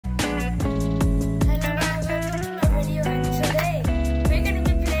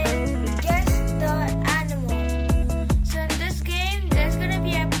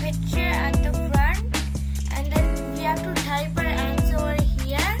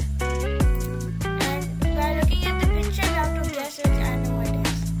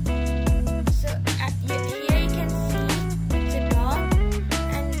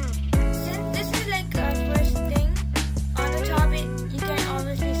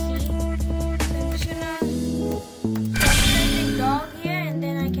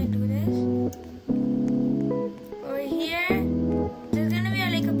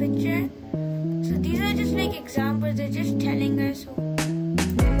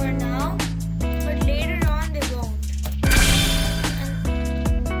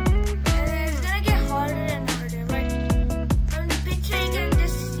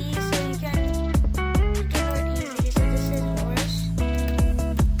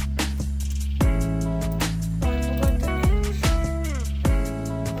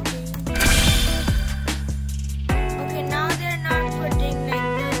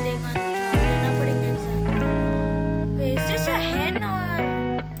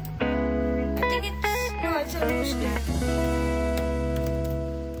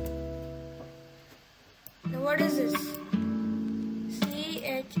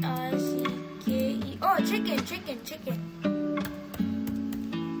Chicken.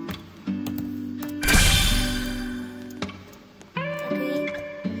 Okay.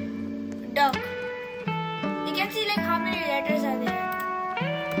 Duck. You can see like how many letters are there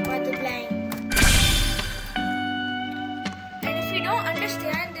about the blank. And if you don't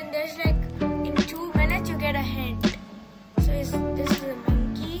understand, then there's like in 2 minutes you get a hint. So this is a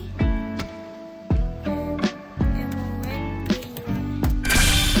monkey.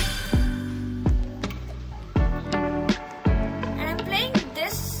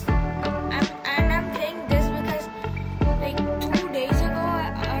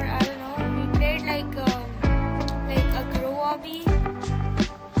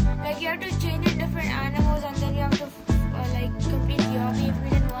 You have to change in different animals and then you have to like complete the hobby. If you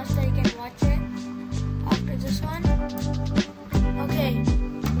didn't watch that, you can watch it after this one. Okay,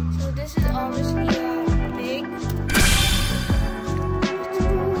 so this is obviously a pig.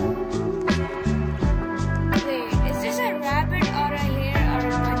 Wait, is this a rabbit or a hare or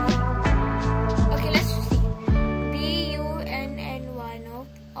a bunny? Okay, let's see. B-U-N-N-Y, no.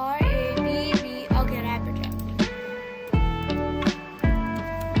 R-A-B-B, okay, rabbit.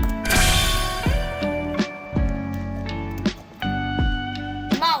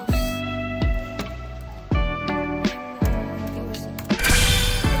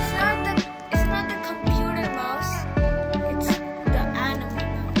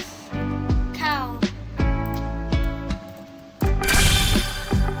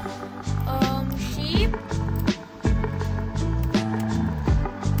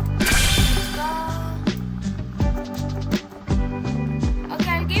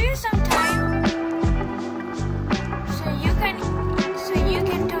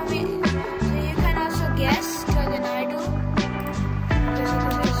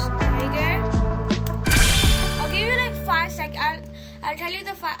 I'll tell you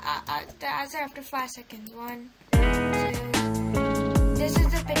the answer after 5 seconds. 1, 2. This is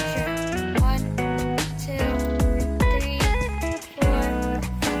the picture. 1, 2, 3, 4.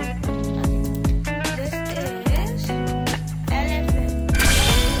 This is elephant.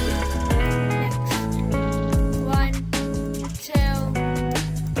 Next. 1, 2,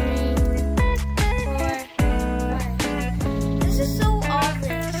 3, 4, 5. This is so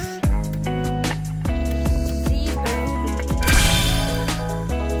obvious.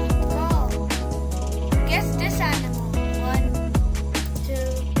 Guess this animal. 1,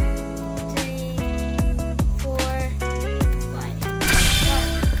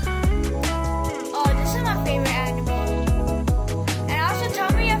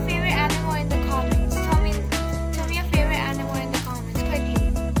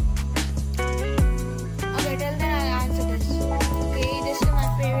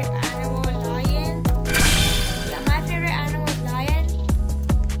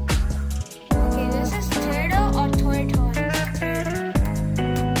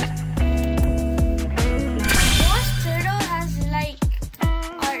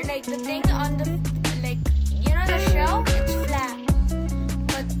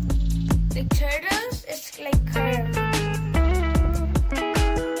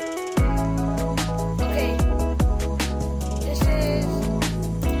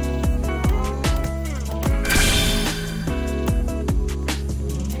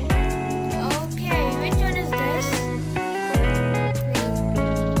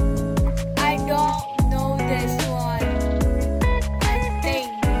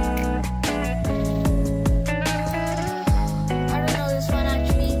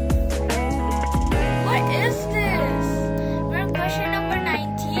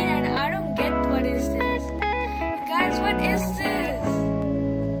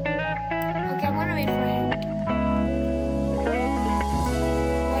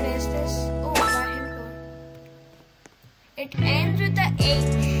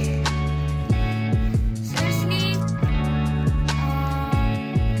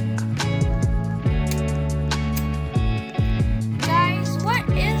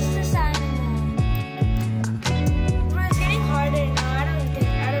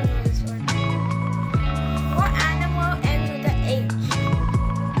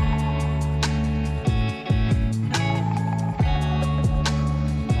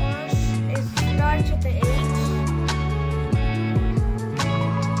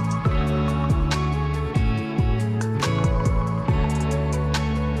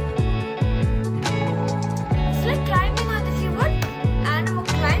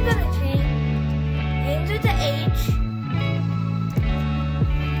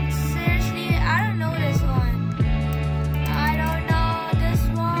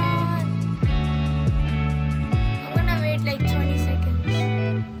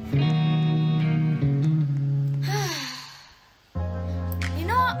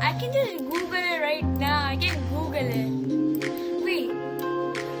 I can just Google it right now. I can Google it. Wait,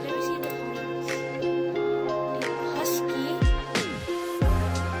 let me see the horns. Husky.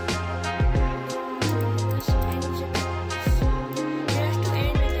 This ends with S. It has to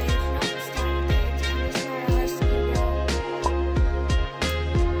end with S, not start with S. It's not a husky, bro.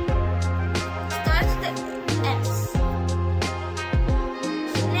 Starts with S.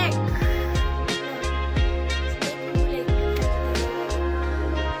 Snake.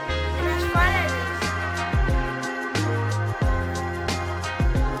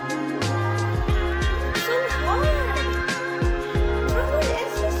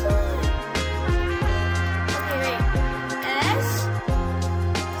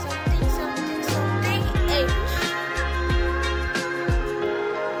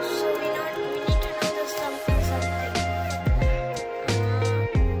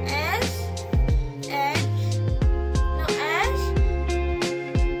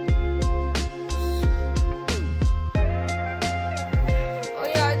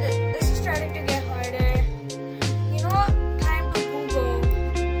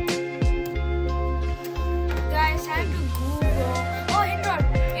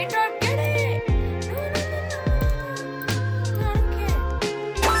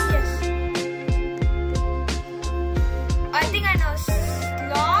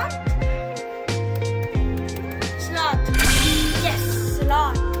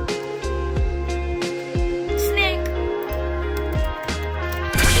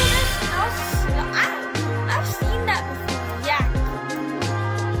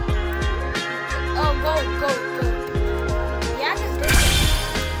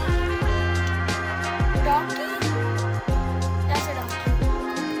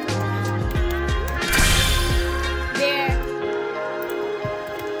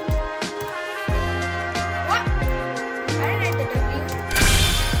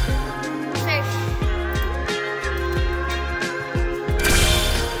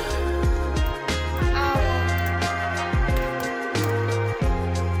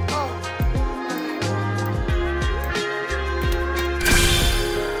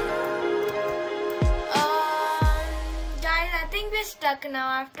 Stuck now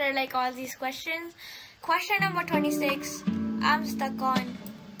after like all these questions. Question number 26. I'm stuck on.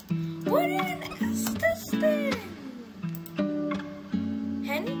 What is this thing?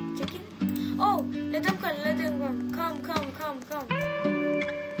 Hen? Chicken? Oh, let them come, let them come. Come.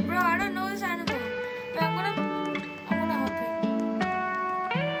 Bro, I don't know this animal. But I'm gonna help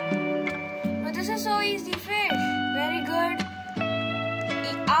him. But this is so easy. Fish. Very good.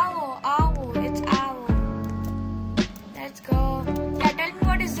 Owl. It's owl. Let's go. Tell me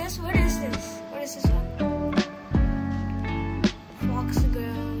what is this? What is this one?